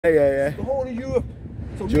Yeah. The whole of Europe.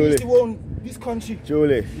 So we Julie. used to own this country.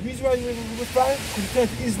 Julie. The reason why we were fine, because we turned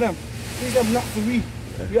to Islam. Islam not for we.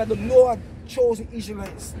 We had the Lord chosen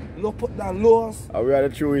Israelites. The Lord put down laws. And we are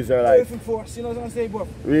the true Israelites. Everything for us, you know what I'm saying, bro?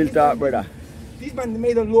 Real talk, brother. These men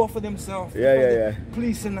made a law for themselves. Yeah.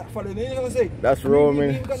 Police and that for them. You know what I'm saying? That's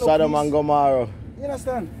Roman, Sodom and Gomorrah. You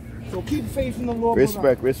understand? So keep faith in the Lord.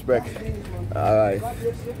 Respect. Alright. God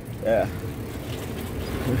bless you. Yeah.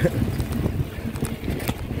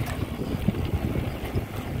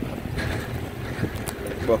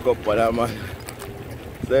 Fuck up for that, man.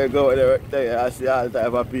 So you go there, I see all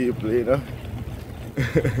type of people, you know.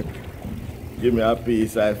 Give me a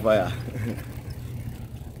piece of fire.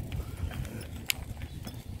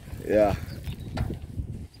 Yeah.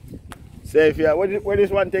 Safe, yeah. Where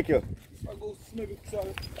this one take you? I'll go maybe,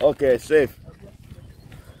 sorry. Okay, safe.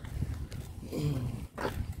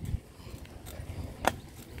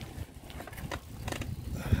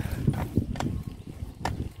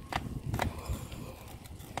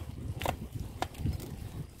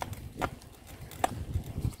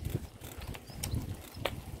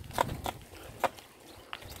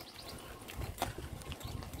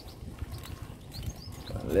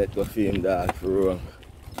 Let go film that for wrong.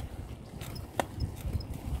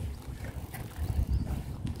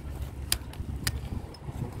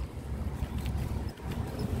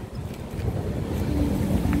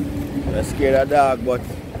 I'm scared of dog, but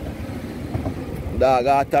dog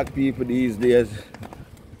attack people these days.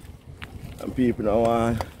 And people don't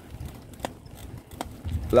want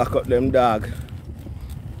to lock up them dog.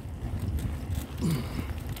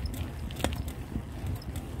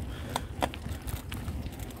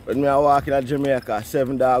 When I walk in Jamaica,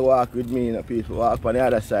 7 dogs walk with me, and people walk on the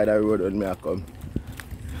other side of the road when I come.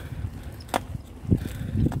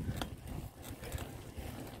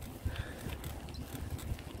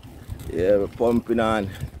 Yeah, we're pumping on.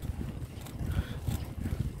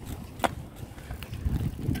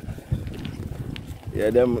 Yeah,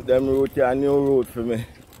 them route are a new route for me.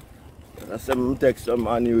 I said I'm take some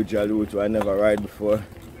unusual route I never ride before.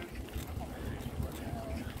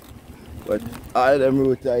 But all them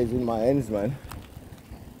routes are in my ends, man.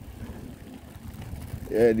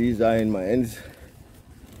 Yeah, these are in my ends.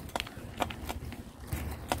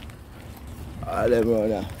 All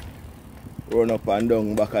them run up and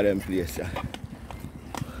down back of them place. Yeah.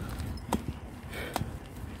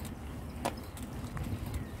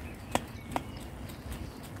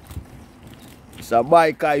 It's a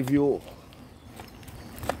bike eye view.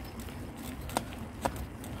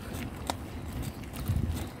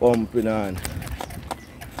 Pumping on.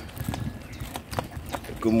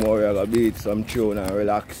 Tomorrow I'm gonna beat some tune and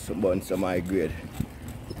relax, burn some high grade.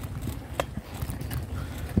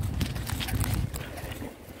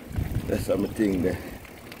 That's something there.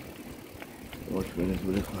 What minutes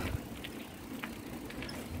will it for?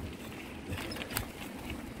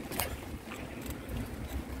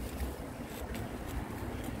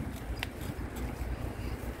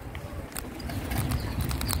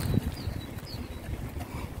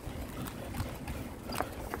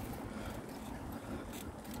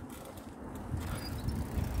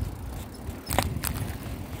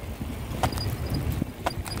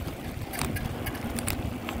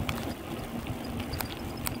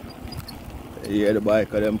 You hear the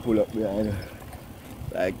bike of them pull up behind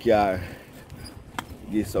like car.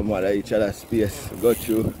 Give some of each other space. Go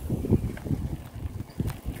through.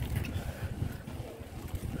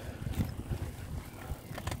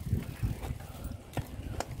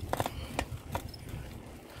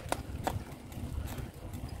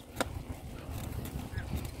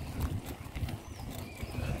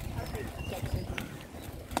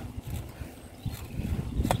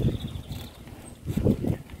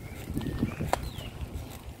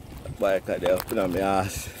 Bike at there, put on my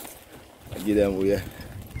ass. I give them away.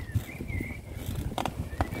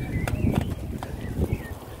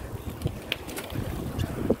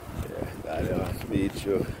 Yeah, got speed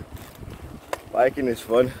show. Biking is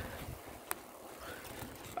fun.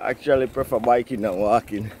 I actually prefer biking than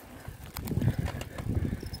walking.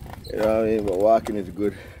 You know what I mean? But walking is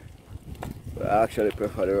good. But I actually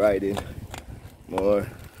prefer the riding more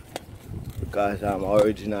because I'm an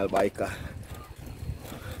original biker.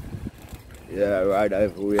 Yeah, I ride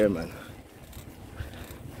everywhere, man.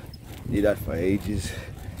 Did that for ages.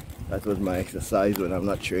 That was my exercise when I'm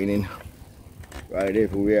not training. Ride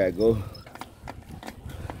everywhere I go.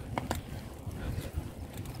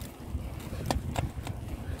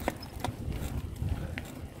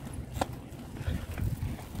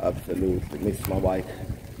 Absolutely miss my bike.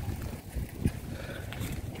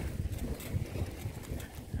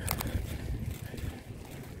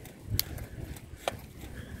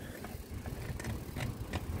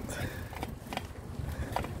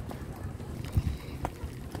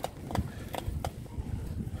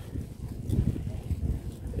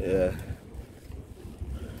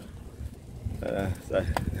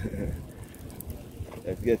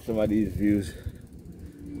 Let's get some of these views.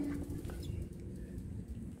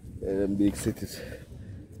 Yeah, them big cities.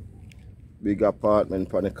 Big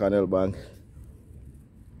apartment on the Canal bank.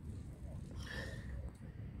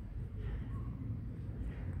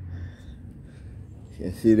 You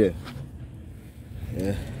can see them.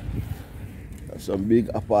 Yeah. Some big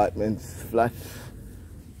apartments, flats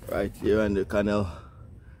right here on the canal.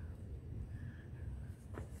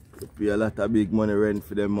 You pay a lot of big money rent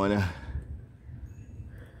for them money.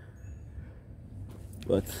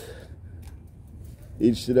 But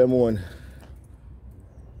each to them own.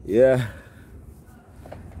 Yeah.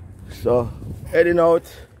 So heading out.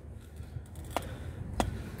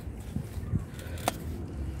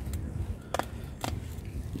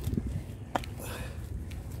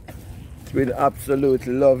 It's been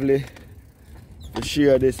absolutely lovely to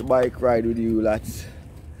share this bike ride with you lads,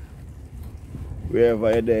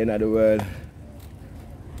 wherever you're there in the world.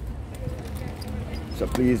 So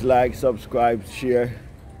please like, subscribe, share.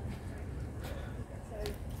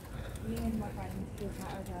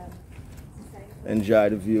 Enjoy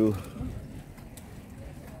the view.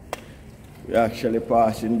 We're actually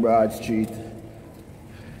passing Broad Street.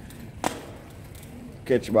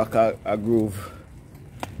 Catch back a groove.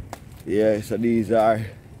 Yeah, so these are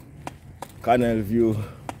Canal View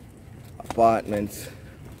apartments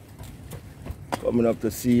coming up to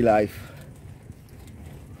Sea Life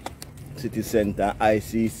City Center,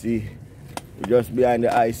 ICC. We're just behind the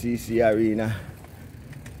ICC arena.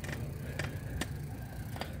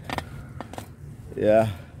 Yeah.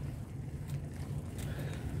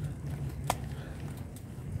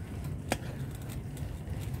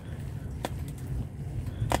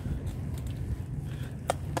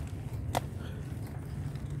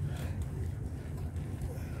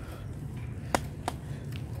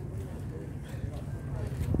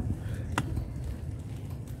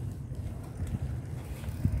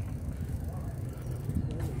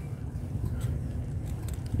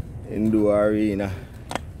 Indoor arena.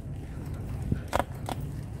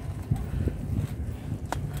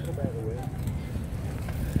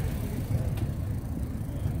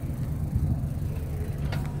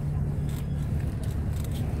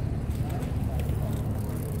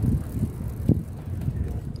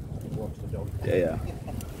 Yeah.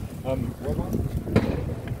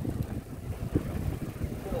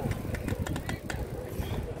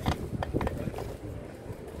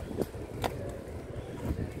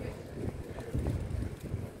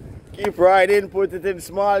 Keep riding, put it in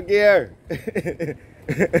small gear. Keep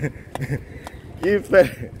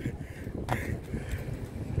it.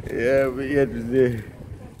 Yeah, we here to see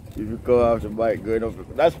if you go off the bike going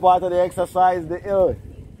up. That's part of the exercise, the hill.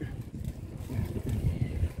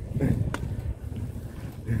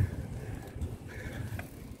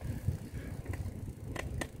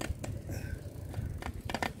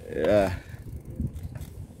 Yeah.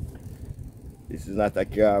 This is not a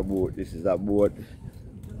car boat, this is a boat.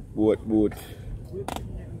 Boat.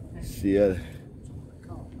 Sail.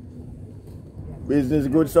 Business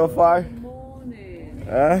good so far? Good morning.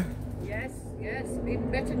 Huh? Yes,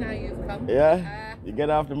 even better now you've come. Yeah? You get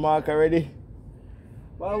off the mark already?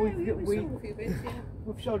 Well,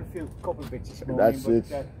 we've sold a couple of bits this morning. That's but,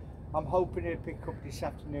 it. I'm hoping to pick up this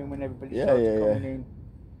afternoon when everybody Yeah, starts yeah, coming yeah. in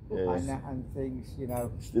Yes. and things, you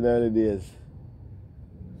know. Still early days.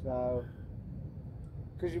 So,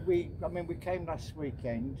 because we came last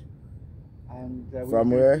weekend, and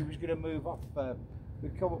From where? We was going to move off. We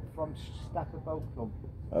come up from Stafford Boat Club.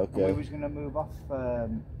 Okay. And we was going to move off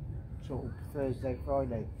sort of Thursday,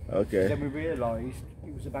 Friday. Okay. Then we realised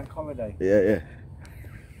it was a bank holiday. Yeah.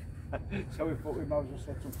 So we thought we might as well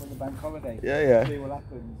set up for the bank holiday. Yeah. See what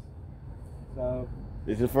happens. So.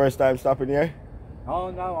 This is the first time stopping here?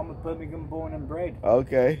 Oh no, I'm a Birmingham born and bred.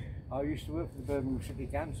 Okay. I used to work for the Birmingham City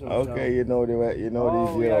Council. Okay, so. you know the way, you know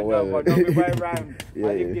Oh, these yeah, well. no, I know my way around. Yeah,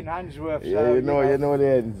 I lived in Handsworth. Yeah, so, you know the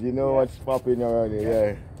ends. You know what's popping around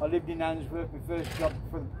here. I lived in Handsworth. My first job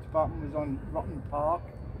for the department was on Rotten Park.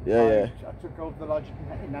 Yeah. I took over the lodge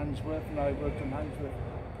in Handsworth, and I worked on Handsworth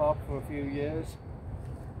Park for a few years.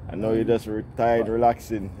 I know you're just retired,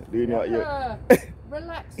 relaxing, doing what you.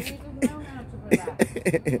 Relax, you don't know how to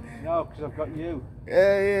relax. No, because I've got you.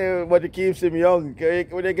 Yeah, but it keeps him young.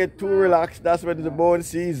 When they get too relaxed, that's when the bone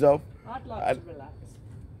sees up. I'd like to relax.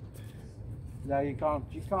 No, you can't.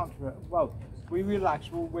 Well, we relax.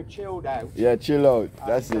 We're chilled out. Yeah, chill out.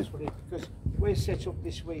 That's it. Because we're set up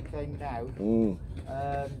this weekend now.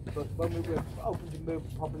 But when we were hoping to move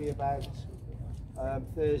probably about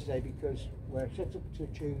Thursday, because we're set up to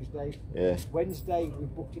Tuesday. Yeah. Wednesday we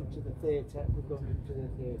booked into the theatre. We're going into the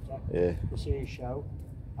theatre. Yeah. To see a show.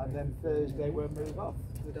 and then Thursday we'll move off.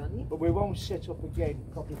 Good on you. But we won't set up again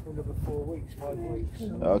probably for another 4 weeks, 5 weeks.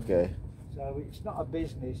 Okay. So it's not a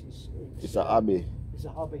business, It's a hobby. It's a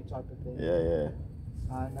hobby type of thing. Yeah, yeah.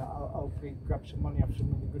 And I'll hopefully grab some money off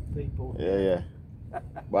some of the good people. Yeah, yeah.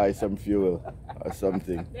 Buy some fuel or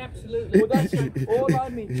something. Absolutely. Well, that's all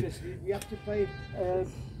I'm interested in. You have to pay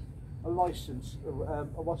a license, a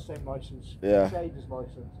what's name license, Yeah. a trader's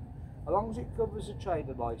license. As long as it covers a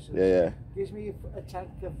trader license, Yeah, yeah. gives me a tank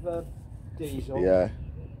of diesel Yeah.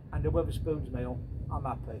 and a Wetherspoons meal, I'm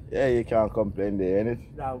happy. Yeah, you can't complain there, innit?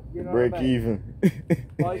 No, you know Break what I mean? even.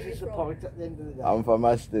 Why is this a point at the end of the day? I'm from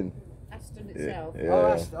Aston. Aston Yeah, itself. yeah, Oh,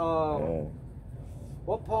 yeah. Aston. Oh.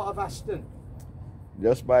 What part of Aston?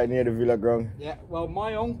 Just by near the Villa Ground. Yeah, well,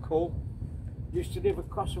 my uncle used to live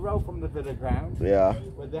across the road from the Villa Ground, Yeah,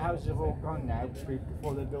 where the houses have all gone now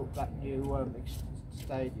before they built that new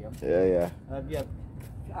stadium. yeah, yeah. Yeah,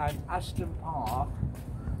 and Aston Park.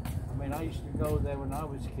 I mean, I used to go there when I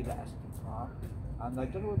was a kid at Aston Park, and I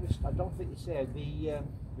don't know whether I don't think it's there.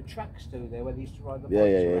 The track's still there where they used to ride the bikes Yeah,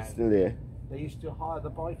 yeah, yeah. around. It's still there. They used to hire the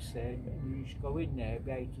bikes there, and you used to go in there,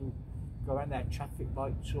 be able to go around there, traffic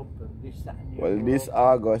lights up, and this, that, and the Well, other. this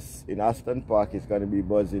August in Aston Park is going to be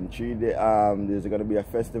buzzing. 3 days. There's going to be a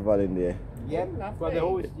festival in there. Yeah, well, they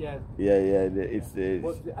always, yeah. Yeah, yeah. It's the.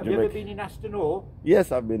 Well, have you ever been in Aston Hall?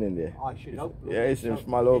 Yes, I've been in there. I should hope. Yeah, it's So,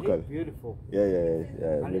 my local. It's beautiful. Yeah, yeah, yeah. yeah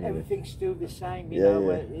I've And been in there. everything's still the same, you Yeah, know,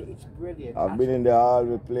 yeah. it's brilliant. I've been in there all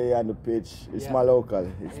the play and the pitch. It's Yeah. my local.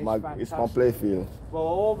 It's It's my fantastic. play field. Well,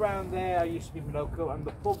 all round there I used to be local, and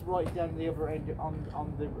the pub right down the other end on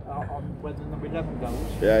where the number 11 goes,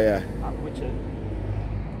 Yeah, yeah. at Whitton.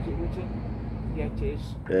 Is it Whitton? Yeah, it is.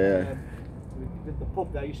 Yeah. The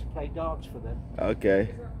pub there used to play darts for them. Okay.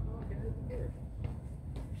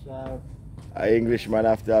 So, An Englishman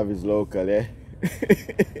have to have his local, eh?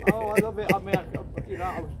 oh, I love it. I mean,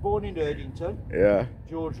 I was born in Erdington, Yeah.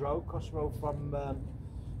 George Road, cross road from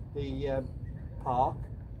the park.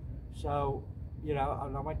 So,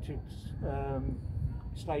 and I went to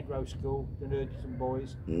Slade Row School, the Erdington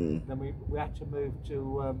boys. Mm. Then we had to move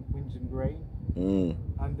to Windsor Green, Mm.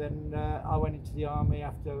 and then I went into the army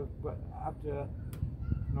after when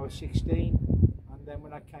I was 16. And then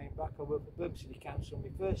when I came back, I worked for Birmingham City Council. My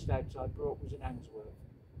first house I brought was in Answorth.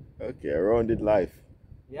 Okay, a rounded life.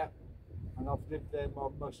 Yeah, and I've lived there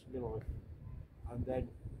most of my life. And then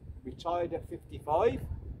retired at 55.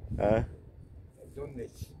 Huh? I've done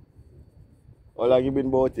this. How long you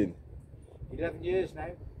been boating? 11 years now.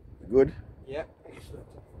 Good? Yeah, excellent.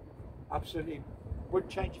 Absolutely,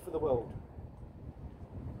 wouldn't change it for the world.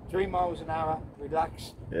 3 miles an hour,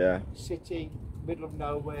 relaxed, Yeah. city, middle of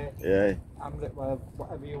nowhere, Yeah. hamlet,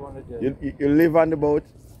 whatever you want to do. You live on the boat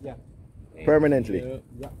Yeah, permanently?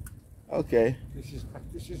 yeah. Okay.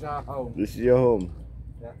 This is our home. This is your home.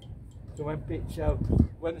 Yeah. So when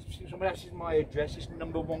somebody asks my address, it's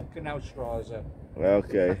number 1 Canal Straza.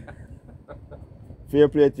 Okay. Fair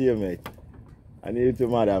play to you, mate. I need you to,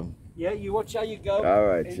 madam. Yeah, you watch how you go. All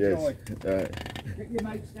right, Enjoy. cheers. All right. Get your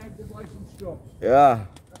mates down to buy some stuff. Yeah.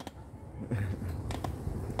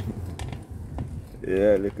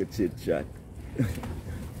 Yeah, look at chit chat.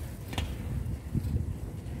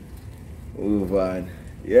 Move on.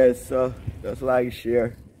 Yes, so just like,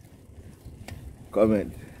 share,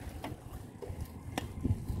 comment.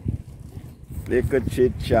 Look at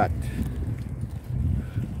chit chat.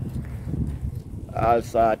 All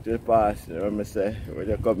sort to pass. You know what I say? When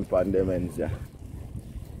you come upon them ends, yeah.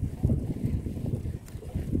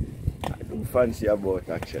 I do fancy a boat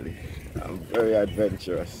actually. I'm very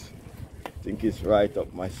adventurous. I think it's right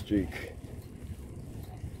up my streak.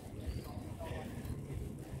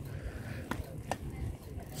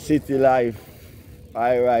 City life,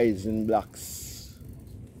 high rise in blocks.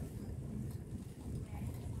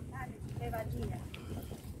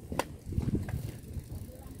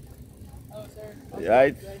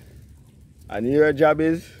 Right? And your job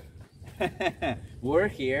is? We're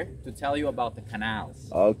here to tell you about the canals.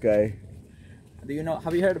 Okay. Have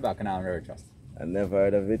you heard about Canal and River Trust? I never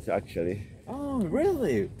heard of it actually. Oh,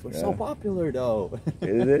 really? We're so Yeah. popular though.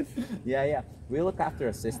 Is it? Yeah, yeah. We look after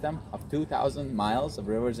a system of 2,000 miles of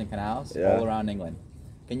rivers and canals Yeah. all around England.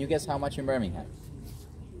 Can you guess how much in Birmingham?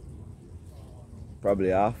 Probably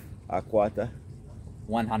half, a quarter.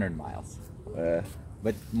 100 miles. Yeah.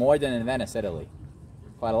 But more than in Venice, Italy.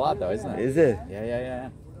 Quite a lot though, isn't it? Is it? Yeah, yeah, yeah.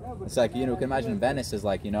 It's like, you can imagine Venice is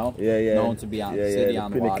like, Yeah, yeah. known to be on yeah, city the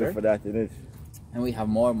on the pinnacle water. for that, isn't it? And we have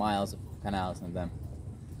more miles of canals than them.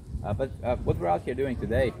 But what we're out here doing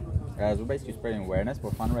today is we're basically spreading awareness.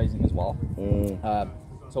 We're fundraising as well. Mm.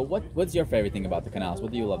 So what's your favorite thing about the canals?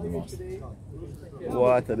 What do you love the most?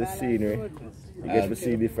 water, the scenery. You get to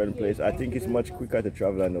see different places. I think it's much quicker to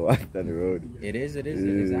travel on the water than the road. It is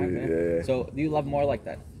exactly. Yeah. So do you love more like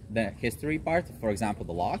that, the history part, for example,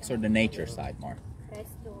 the locks, or the nature side more?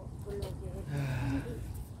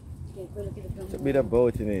 It's a bit of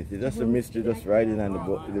both in it. It's just a mystery, just riding on the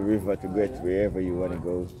boat, the river to get wherever you want to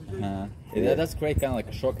go. Yeah. That's great, kind of like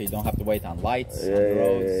a shortcut. You don't have to wait on lights, on the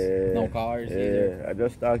roads, no cars either. I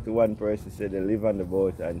just talked to one person, said they live on the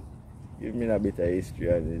boat and give me a bit of history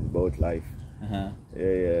and his boat life.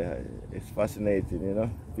 It's fascinating, you know.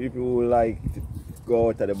 People who like to go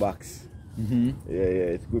out of the box.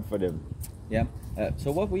 It's good for them. Yeah.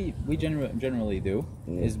 So what we generally do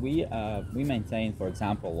is we maintain, for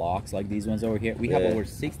example, locks like these ones over here. We have over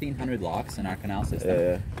 1,600 locks in our canal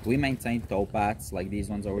system. We maintain tow paths like these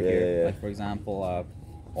ones over here. Like for example,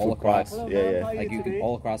 all across, like you can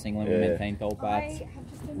all across England, we maintain tow paths.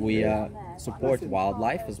 We support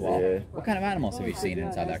wildlife as well. What kind of animals have you seen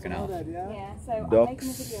inside our canal? So Ducks. I made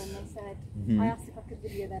them a video and they said, I asked if I could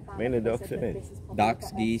video their family. Mainly They ducks, said innit? that this is probably Ducks,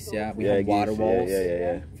 the best geese, source. we have water geese,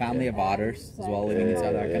 voles, family of otters as well living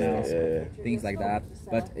inside our canals, things like that.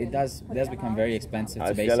 But it does become very expensive to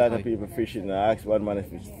I see a lot of basically. people fishing. I asked one man if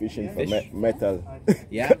he's fishing for metal.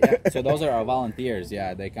 Yeah. So those are our volunteers.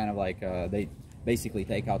 Yeah, they kind of like they basically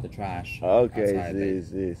take out the trash. Okay,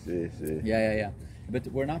 outside. Yeah. But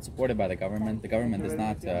we're not supported by the government. The government does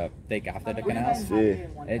not take after the canals.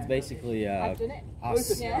 It's basically us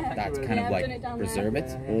that kind of like preserve it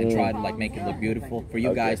and try to like make it look beautiful for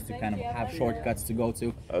you guys to kind of have shortcuts to go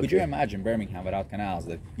to. Could you imagine Birmingham without canals,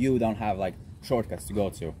 that you don't have like shortcuts to go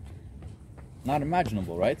to? Not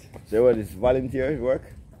imaginable, right? So what is volunteer work?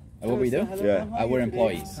 What we do? Yeah. We're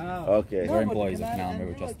employees. Okay. We're employees of Canal and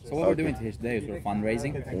River Trust. So what we're doing today is we're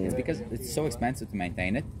fundraising. It's because it's so expensive to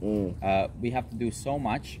maintain it. We have to do so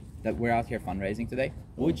much that we're out here fundraising today.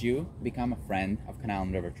 Would you become a friend of Canal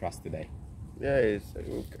and River Trust today? Yeah,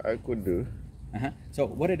 I could do. So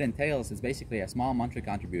what it entails is basically a small monthly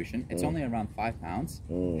contribution. It's only around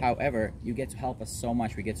 £5. However, you get to help us so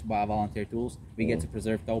much. We get to buy volunteer tools. We get to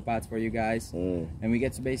preserve tow paths for you guys. And we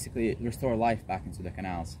get to basically restore life back into the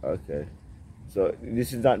canals. Okay. So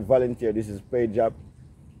this is not volunteer, this is paid job?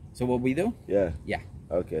 So what we do? Yeah. Yeah.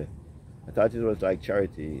 Okay. I thought it was like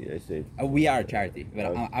charity, I said. We are a charity, but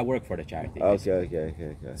I work for the charity.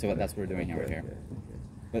 Okay. So that's what we're doing over here.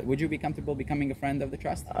 But would you be comfortable becoming a friend of the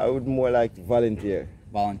trust? I would more like to volunteer.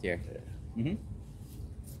 Volunteer. Yep.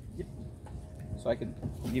 So I could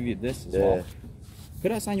give you this as well.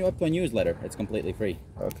 Could I sign you up to a newsletter? It's completely free.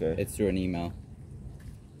 Okay. It's through an email.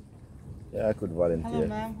 Yeah, I could volunteer. Hello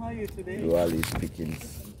ma'am, how are you today? Do all these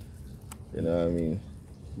pickings. You know what I mean?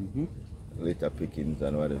 Litter pickings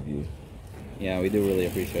and what have you. Yeah, we do really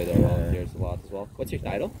appreciate our volunteers a lot as well. What's your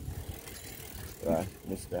title? Right,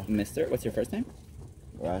 Mr. Mister. What's your first name?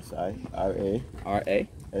 S-I, R-A. R-A.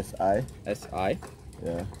 S-I. S-I.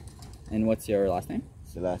 Yeah. And what's your last name?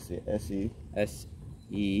 Selassie, S-E.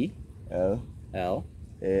 S-E. L. L.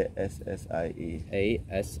 A-S-S-I-E.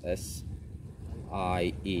 A-S-S-I-E.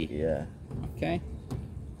 Yeah. Okay.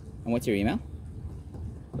 And what's your email?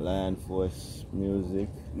 Land Force Music.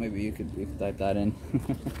 Maybe you could type that in.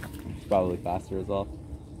 It's probably faster as well.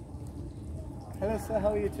 Hello sir,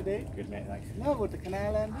 how are you today? Good mate, thanks. Now about the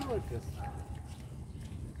canal and the workers.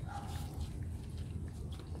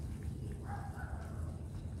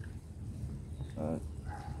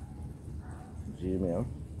 Gmail.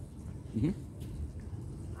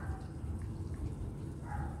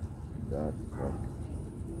 .com.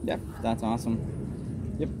 Yep, that's awesome.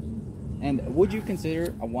 Yep. And would you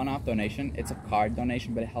consider a one-off donation? It's a card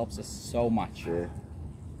donation, but it helps us so much. Yeah.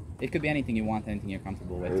 It could be anything you want, anything you're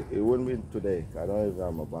comfortable with. It wouldn't be today. I don't even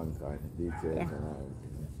have my bank card details and all.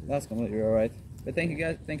 That's completely all right. But thank you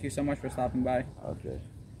guys. Thank you so much for stopping by Okay.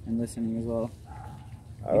 and listening as well.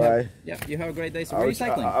 All right. Yeah, you have a great day. So are you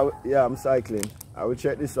cycling? Yeah, I'm cycling. I will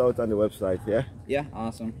check this out on the website, yeah? Yeah,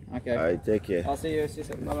 awesome. Okay. All right, take care. I'll see you. See you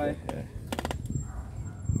soon. Bye-bye. Yeah.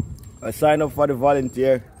 I sign up for the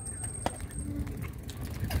volunteer.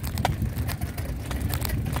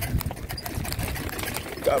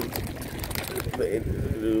 Come.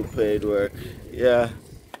 Paid work. Yeah.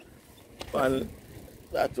 And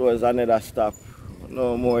that was another stop.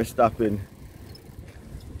 No more stopping.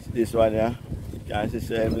 This one, yeah. Can't see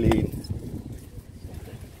them lean.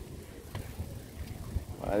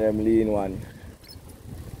 One of them lean one.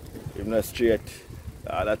 If not straight.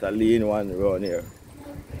 That's a lean one around here.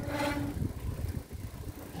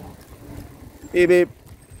 Beep beep.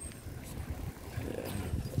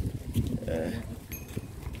 Yeah.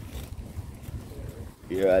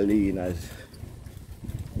 You're a lean as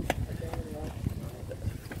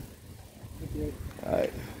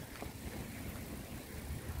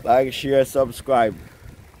Like, share, subscribe.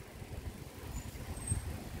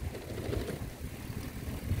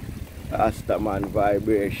 Rastaman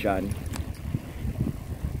vibration.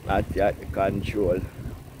 Not yet the control.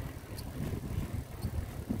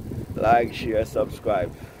 Like, share,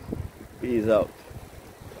 subscribe. Peace out.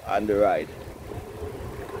 On the ride.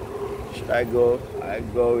 Should I go? I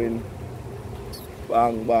go in.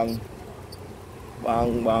 Bang bang.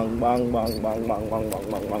 Bang bang bang bang bang bang bang bang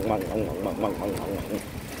bang bang bang bang bang bang bang bang.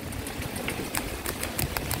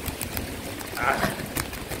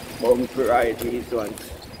 Bumpy ride these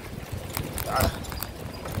ones.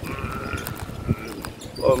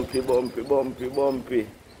 Bumpy, bumpy, bumpy, bumpy.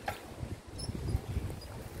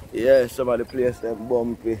 Yeah, some of the place them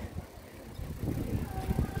bumpy.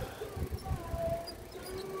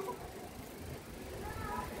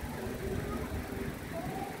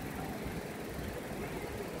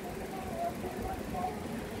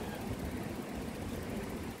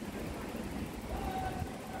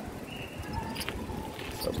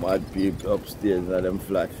 Some mad people upstairs at them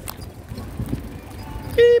flat.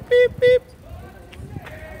 Beep, beep, beep.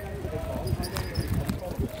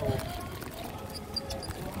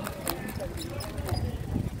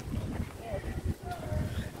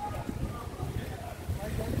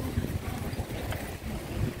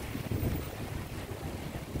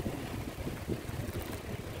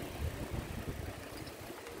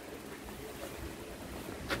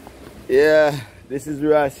 Yeah, this is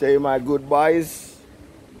where I say my goodbyes.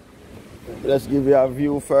 Let's give you a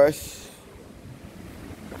view first.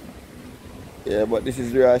 Yeah, but this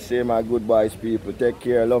is where I say my goodbyes, people. Take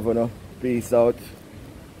care, love you know. Peace out.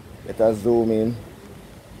 Let us zoom in.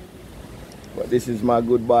 But this is my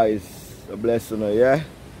goodbyes. So bless you know, yeah?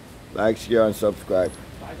 Like, share and subscribe.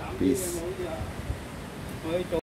 Peace.